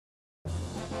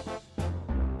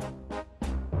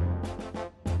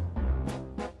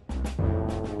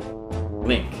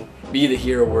Be the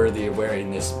hero worthy of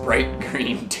wearing this bright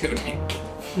green tunic.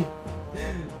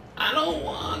 I don't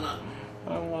wanna.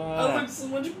 I don't wanna. I look so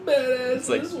much badass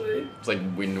this way. It's like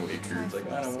Wind Waker. It's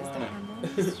like, I don't wanna.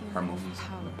 Harmonious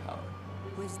power.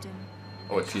 Wisdom.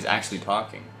 Oh, she's actually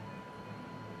talking.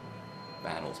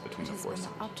 Battles between the It has been forces.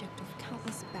 the object of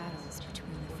countless battles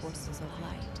between the forces of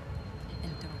light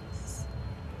and darkness.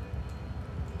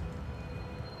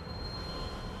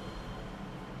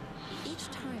 Each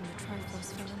time the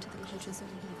Triforce fell into the clutches of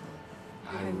evil,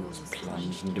 Hyrule was was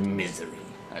plunged into misery.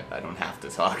 I don't have to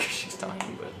talk if she's In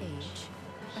talking, but... age,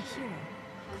 a hero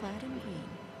clad in green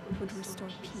would restore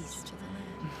peace to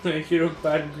the land. A hero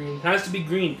clad in green. Has to be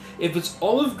green. If it's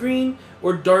olive green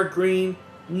or dark green,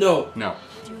 no. No.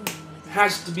 During one of these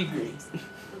Has to be green.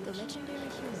 the legendary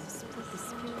hero split the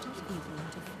spirit of evil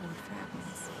into 4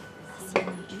 fragments,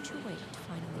 sealing each away to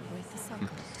finally break the cycle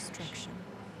of destruction.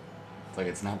 It's like,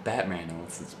 it's not Batman, no.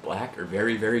 It's black or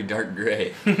very, very dark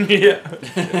gray. Yeah.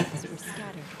 Fragments were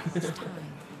scattered across time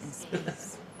and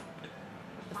space.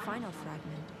 The final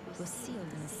fragment was sealed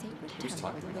in a sacred Who's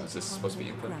temple talking? built Is this upon supposed to be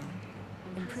holy input? ground,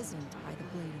 imprisoned by the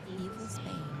blade of evil's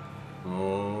bane.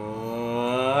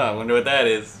 Oh, I wonder what that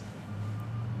is.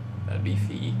 That'd be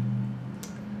Fee.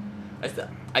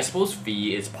 I suppose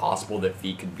Fee, it's possible that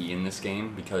Fee could be in this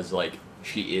game because, like,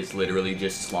 she is literally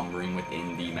just slumbering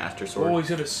within the Master Sword. Oh, he's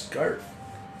got a scarf.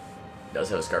 Does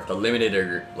have a scarf. The limited,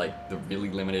 or like the really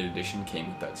limited edition, came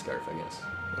with that scarf, I guess.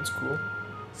 That's cool.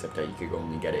 Except that you could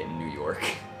only get it in New York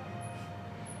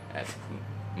at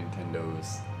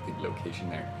Nintendo's big location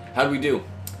there. How do we do?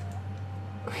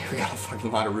 We got a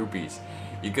fucking lot of rupees.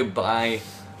 You could buy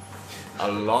a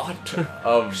lot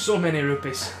of. So many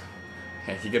rupees.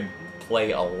 You could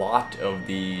play a lot of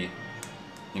the,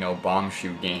 you know, bomb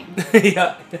shoe game.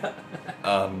 Yeah.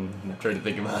 I'm trying to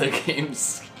think of other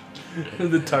games.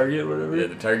 The target, whatever. Yeah,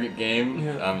 the target game.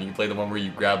 Yeah. You can play the one where you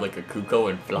grab like a cuckoo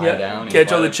and fly Yeah, down. And catch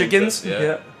fly all the like things chickens. up.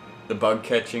 Yeah. The bug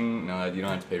catching. No, you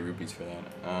don't have to pay rupees for that.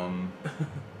 I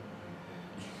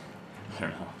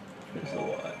don't know. There's a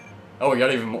lot. Oh, we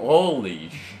got even more. Holy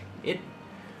shit.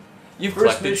 You've First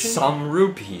collected mission? some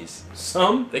rupees.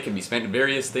 Some? They can be spent in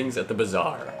various things at the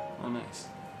bazaar. Oh, nice.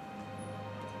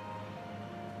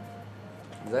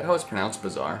 Is that how it's pronounced,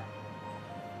 bazaar?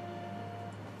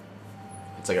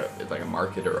 It's like a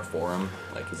market or a forum.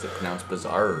 Like, is it pronounced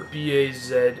bazaar or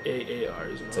B-A-Z-A-A-R,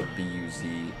 isn't it? it's like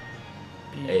B-U-Z-A-A-R,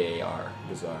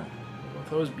 bazaar. I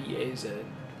thought it was B-A-Z.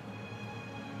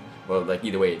 Well, like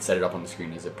either way, it set it up on the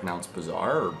screen. Is it pronounced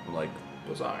bazaar or like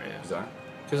Bazaar, yeah. bazaar?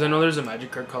 Because I know there's a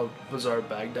magic card called Bazaar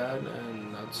Baghdad,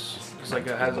 and that's cause like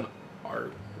it has an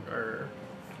art, or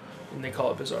and they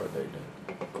call it Bazaar Baghdad.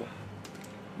 Cool.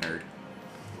 Nerd.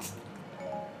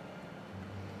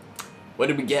 What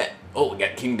did we get? Oh, we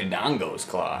got King Dodongo's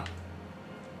claw.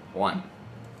 1.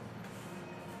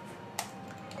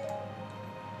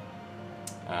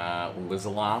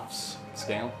 Lizaloff's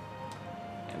scale.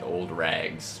 And Old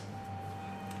Rags.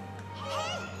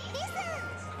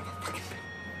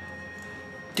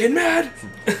 Get mad!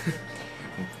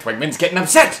 Twigman's getting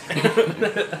upset!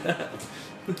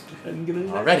 I'm gonna need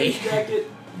Already. that straight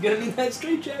jacket. I'm gonna need that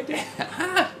straight jacket.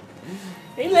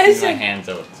 Hey, Keep my listen! hands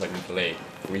out so I can play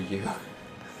for you.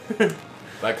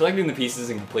 By collecting the pieces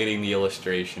and completing the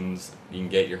illustrations, you can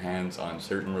get your hands on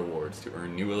certain rewards to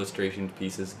earn new illustration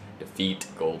pieces, defeat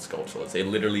gold sculptures. They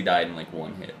literally died in like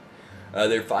one hit.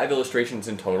 There are 5 illustrations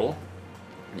in total.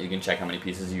 You can check how many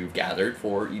pieces you've gathered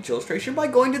for each illustration by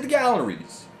going to the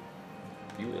galleries.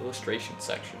 View illustration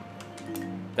section.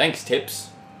 Thanks,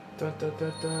 Tips. Da, da, da,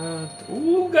 da.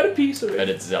 Ooh, got a piece of Bet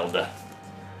it. it's Zelda.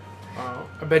 Oh,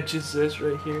 I bet you it's this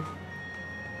right here.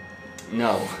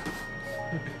 No.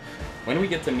 When do we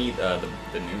get to meet the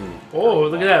new... Oh,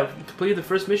 look at that. Complete the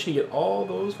first mission, you get all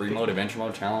those. Free mode, adventure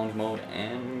mode, challenge mode,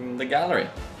 and the gallery.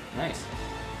 Nice.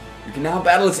 You can now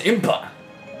battle as Impa.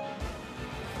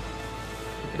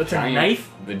 That's a knife?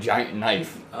 The giant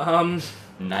knife.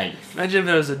 Knife. Imagine if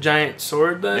there was a giant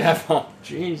sword then. Yeah,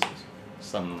 Jesus.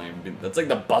 something like that's like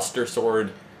the Buster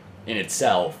Sword in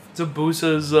itself. It's a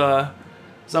Busa's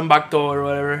Zambakto or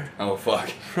whatever. Oh fuck.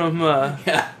 From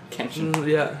Yeah, Kenshin.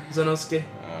 yeah, Zanosuke.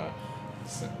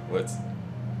 What's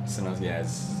yeah?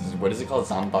 What is it called?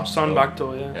 Zanbakuto.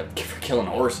 Zanbakuto, yeah. Yeah, for killing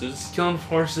horses. Killing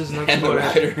horses and And the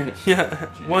that's about it. rider. Yeah,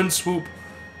 one swoop.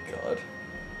 God.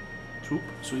 Swoop,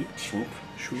 sweep, Swoop.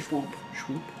 swoop, swoop,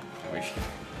 swoop. Wish.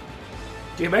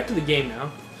 Get back to the game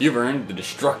now. You've earned the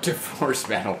Destructive Force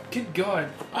Battle. Good God.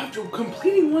 After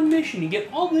completing one mission, you get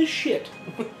all this shit.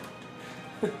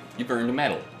 You've earned a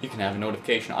medal. You can have a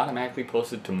notification automatically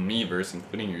posted to Miiverse,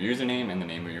 including your username and the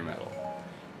name of your medal.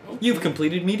 You've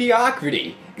completed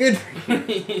mediocrity. Good for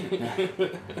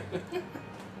you.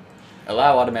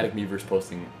 Allow automatic Miiverse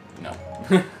posting. No.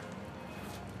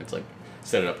 It's like,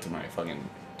 set it up to my fucking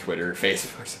Twitter,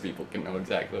 Facebook, so people can know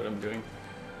exactly what I'm doing.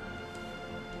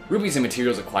 Rubies and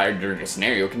materials acquired during a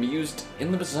scenario can be used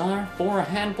in the bazaar for a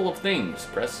handful of things.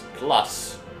 Press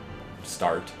plus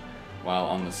start while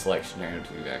on the selection area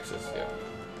to access. Yeah.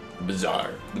 The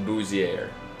bazaar. The bouzier.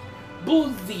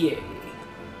 Bouzier.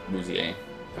 Bouzier.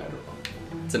 I don't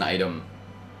know. It's an item.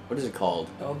 What is it called?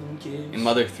 Elden Caves. In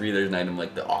Mother 3, there's an item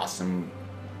like the awesome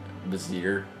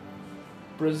Brazier.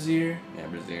 Brazier. Yeah,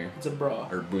 Brazier. It's a bra.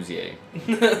 Or Bouzier.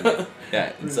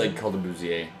 Yeah, it's like called a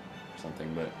Bouzier or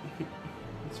something, but.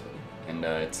 That's funny. And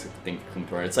it's, I think,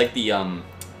 it's like the,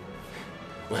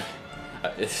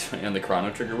 it's on the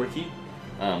Chrono Trigger wiki,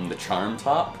 the charm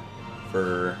top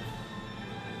for.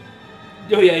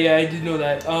 Oh, yeah, I did know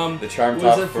that. The charm what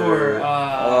top is it for?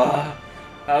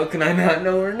 How can I not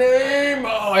know her name?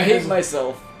 Oh, I hate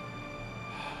myself.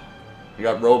 We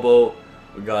got Robo,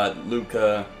 we got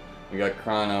Luca, we got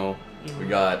Chrono, we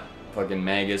got fucking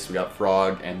Magus, we got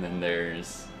Frog, and then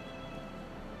there's...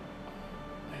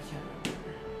 I can't remember.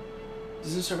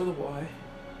 Does it start with a Y?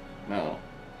 No.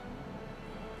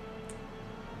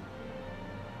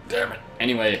 Damn it.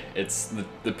 Anyway, it's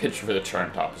the picture for the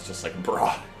charm top is just like,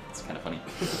 brah. It's kind of funny.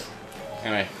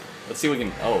 Anyway, let's see what we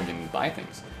can... Oh, we can buy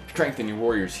things. Strengthen your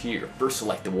warriors here. First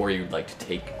select the warrior you'd like to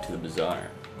take to the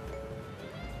bazaar.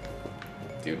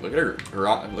 Dude, look at her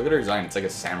look at her design. It's like a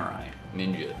samurai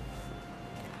ninja.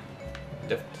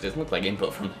 It doesn't look like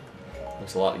input from...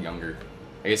 Looks a lot younger.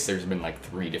 I guess there's been like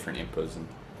 3 different inputs and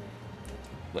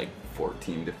like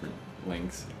 14 different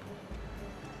links.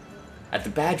 At the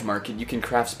badge market, you can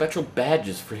craft special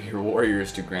badges for your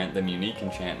warriors to grant them unique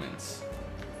enchantments.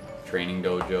 Training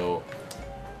dojo,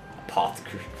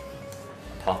 apothecary.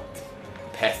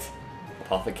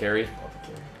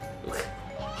 Ugh.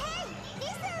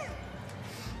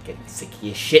 Getting sick of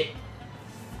your shit.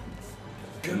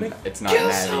 It's not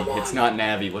Navi. It's not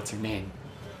Navi. What's her name?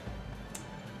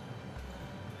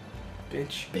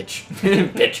 Bitch. Bitch.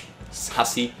 Bitch.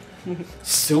 Sassy.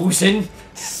 Susan.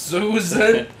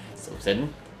 Susan.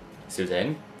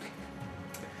 Susan.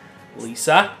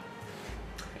 Lisa.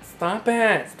 Stop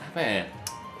it. Stop it.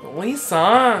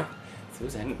 Lisa.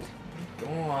 Susan.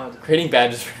 God. Creating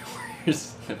badges for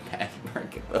warriors in the badge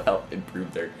market will help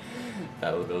improve their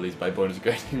battle abilities by bonus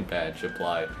granting badge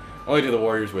applied only to the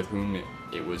warriors with whom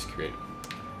it was created.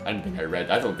 I don't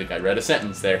think I read a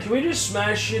sentence there. Can we just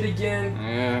smash it again?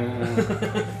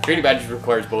 Creating badges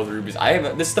requires both rubies.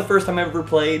 This is the first time I've ever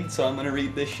played, so I'm gonna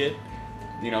read this shit,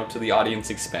 you know, to the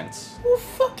audience expense. Who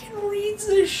fucking reads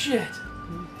this shit?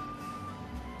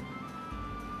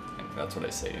 That's what I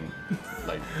say in,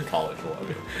 like, college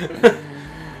love.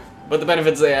 But the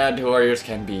benefits they add to warriors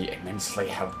can be immensely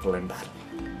helpful in battle.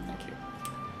 Thank you.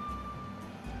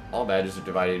 All badges are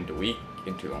divided into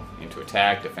into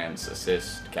attack, defense,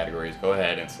 assist categories. Go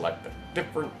ahead and select the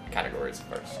different categories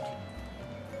first.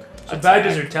 So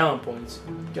badges are talent points.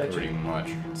 Gotcha. Pretty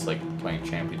much. It's like playing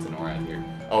Champions in Aura here.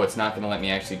 Oh, it's not going to let me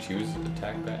actually choose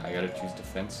attack. I got to choose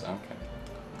defense. Okay.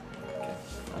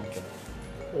 Okay.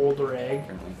 Old rag.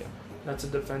 Apparently, yeah. That's a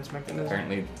defense mechanism.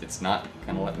 Apparently, it's not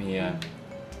going to let me...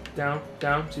 Down.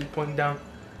 So you're pointing down.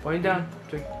 Pointing down.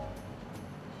 Twig.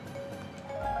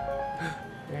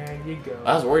 There you go.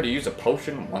 I was worried to use a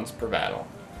potion once per battle.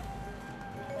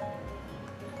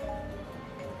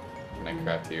 Can I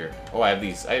craft here? Oh, I have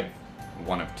these. I have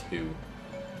 1 of 2.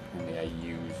 Only I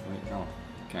use. Wait, no.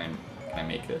 Can I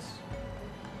make this?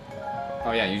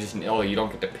 Oh yeah, you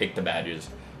don't get to pick the badges.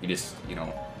 You just, you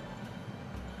know.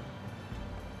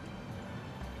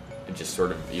 It just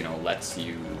sort of, you know, lets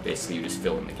you, basically you just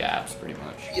fill in the gaps pretty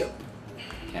much. Yep.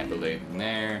 Can't build anything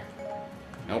there.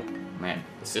 Nope. Man,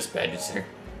 assist badges are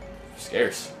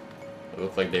scarce. They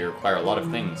look like they require a lot of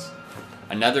things.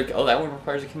 Oh, that one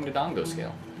requires a King Dodongo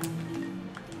scale.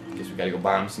 Guess we gotta go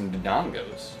buy him some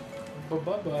Dodongos.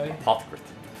 Bye-bye.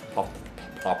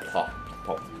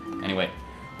 Anyway,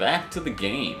 back to the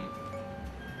game.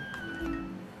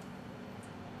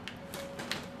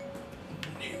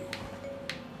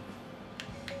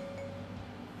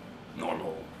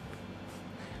 Normal.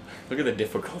 Look at the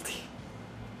difficulty.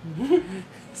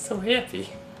 So happy.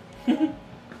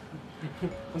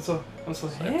 I'm so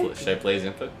happy. Should I play his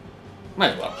input?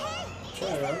 Might as well. Try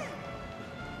it out.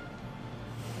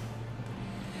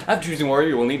 After choosing warrior,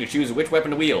 you will need to choose which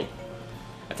weapon to wield.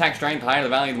 Attack strength, higher the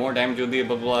value, the more damage you'll do,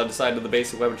 blah blah blah. Decide to the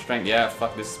basic weapon strength. Yeah,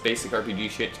 fuck this basic RPG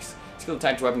shit. Skill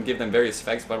attached to weapon give them various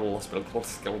effects, but will equip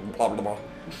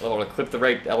the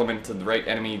right element to the right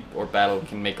enemy or battle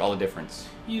can make all the difference.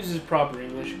 He uses proper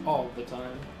English all the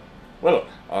time. Well,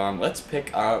 let's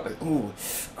pick ooh,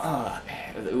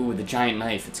 the giant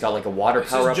knife. It's got like a water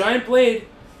power up. It says giant blade. It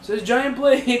says giant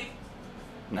blade.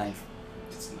 Knife.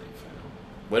 It's a knife, I know.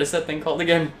 What is that thing called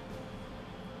again?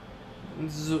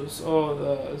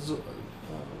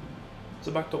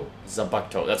 Zabakto.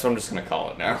 Zabakto. That's what I'm just gonna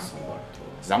call it now.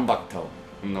 Zambakto.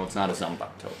 No, it's not a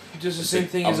Zambakto. Just the It's same an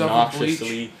thing as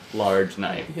obnoxiously large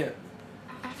knife. Yeah.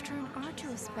 After an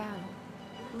arduous battle,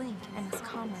 Link and his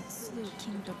comrades slew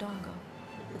King Dodongo,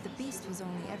 but the beast was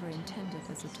only ever intended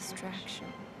as a distraction.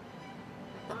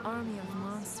 The army of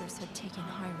monsters had taken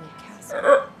Hyrule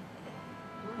Castle.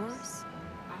 Worse,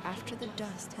 after the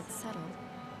dust had settled,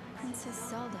 Princess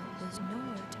Zelda was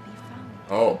nowhere to be found.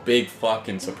 Oh, big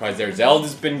fucking surprise there.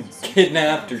 Zelda's been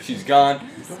kidnapped or she's gone.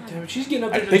 God damn it, she's getting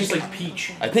up I there think- just like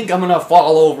Peach. I think I'm gonna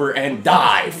fall over and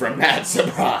die from that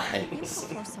surprise.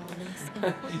 Foresaw Link's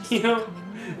important You know,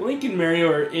 coming move. Link and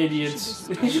Mario are idiots.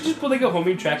 You should just put like a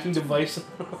homing tracking device.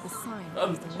 The sign Um,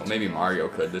 was the Well, maybe Mario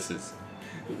could. This is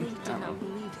Link did not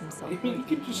believe himself. I mean, you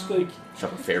could just like.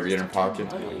 shove a fairy in her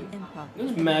pocket. I mean, Impa,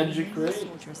 There's magic, right?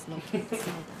 soldiers located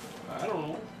Zelda. I don't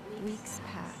know. Weeks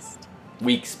passed.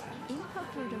 Weeks past. Impa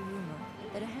heard a rumor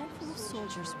that a handful of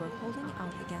soldiers were holding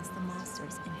out against the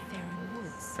monsters in Farron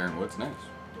Woods. Farron Woods, nice.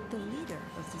 The leader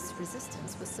of this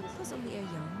resistance was supposedly a young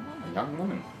A woman. young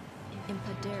woman.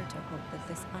 Impa dared to hope that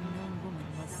this unknown woman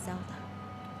was Zelda.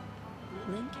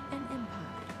 Link and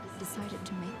Impa decided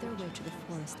to make their way to the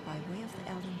forest by way of the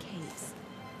Elden Caves,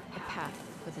 a path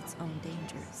with its own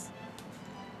dangers.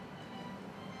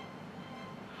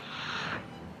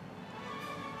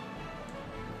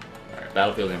 Alright,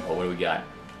 battlefield info. What do we got?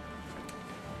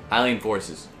 Alien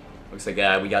forces. Looks like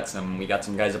we got some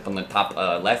guys up on the top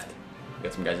left. We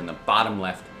got some guys in the bottom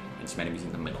left, and some enemies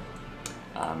in the middle.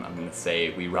 I'm gonna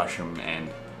say we rush them, and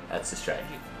that's the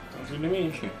strategy. Sounds good to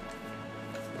me.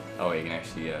 Oh, you can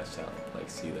actually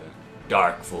see the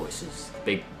dark forces.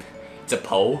 Big. It's a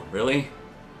Poe, really?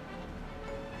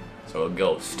 So a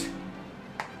ghost.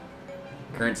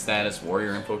 Current status: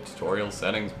 warrior info, tutorial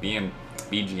settings,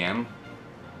 BGM.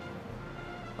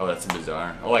 Oh, that's a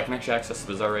bazaar. Oh, I can actually access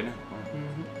the bazaar right now. Oh.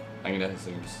 I can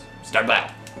actually just start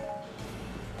battle.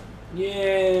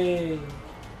 Yay!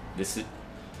 This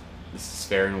is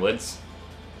Farron Woods.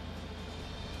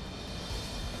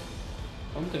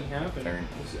 Something happened. Farron.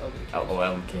 This is Elden Caves. Oh,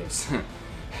 Elden Caves.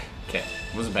 Okay,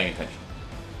 wasn't paying attention.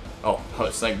 Oh,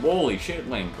 it's like, holy shit,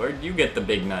 Link, where'd you get the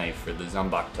big knife for the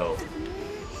Zambakto?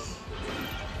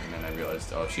 And then I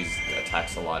realized, oh, she's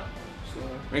attacks a lot. So,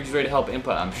 Rink's ready to help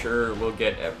Impa. I'm sure we'll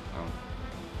get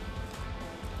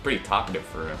pretty talkative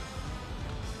for,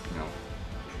 you know.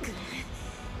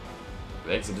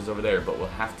 The exit is over there, but we'll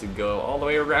have to go all the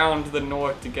way around to the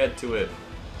north to get to it.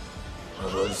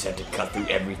 We'll just have to cut through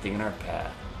everything in our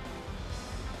path.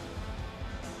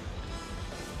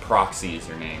 Proxy is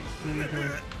her name.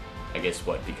 I guess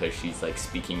what? Because she's like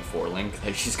speaking for Link,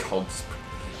 that she's called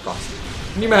Proxy.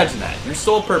 Can you imagine that? Your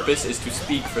sole purpose is to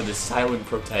speak for the silent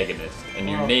protagonist, and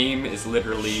your Wow. name is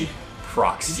literally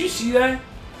Proxy. did you see that?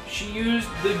 She used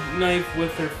the knife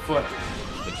with her foot.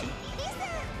 Did she?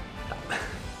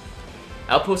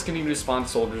 Outposts can even spawn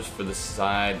soldiers for the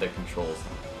side that controls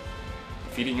them.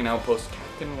 Defeating an outpost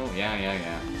captain will...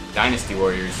 Yeah. Dynasty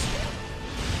warriors.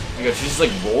 Oh my god, she's just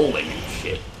like rolling and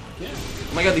shit. Yeah.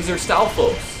 Oh my god, these are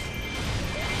Stalfos.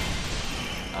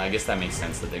 I guess that makes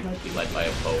sense that they would be led by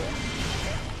a Poe.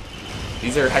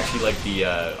 These are actually like the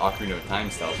Ocarina of Time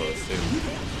Stalfos too.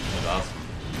 That's awesome.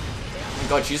 Oh my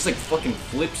god, she just like fucking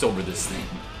flips over this thing.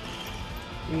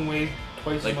 You can weigh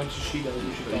twice Like- as much as she does.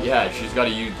 You should probably- Yeah, she's got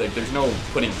to use, like, there's no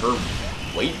putting her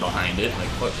weight behind it. Like,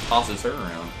 what tosses her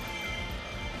around?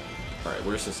 Alright,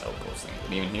 where's this outpost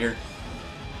thing? Even here?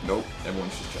 Nope,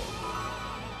 everyone's just chilling.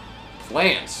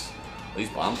 Plants! Are these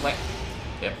bomb plants?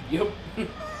 Yep. Yep.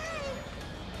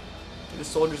 The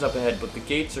soldiers up ahead, but the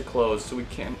gates are closed, so we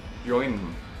can't join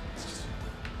them. It's just...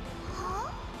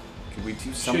 Could we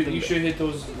do something? You should hit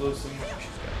those things.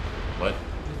 What?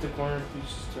 Hit the corner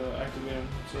pieces to activate them.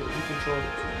 So you control it.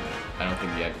 I don't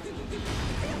think yet.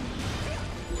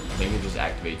 I think it just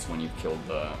activates when you've killed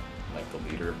the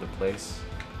leader of the place.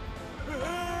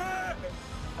 I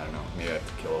don't know. Maybe I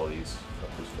have to kill all these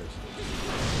fuckers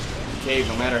first. Cave,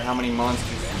 no matter how many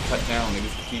monsters you cut down, they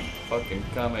just keep fucking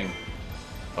coming.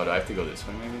 Oh, do I have to go this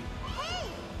way maybe?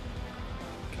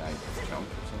 Can I jump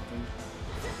or something?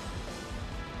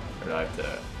 Or do I have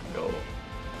to go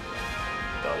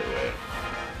the other way?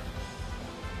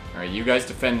 Alright, you guys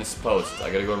defend this post. I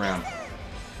gotta go around.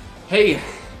 Hey!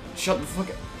 Shut the fuck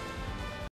up.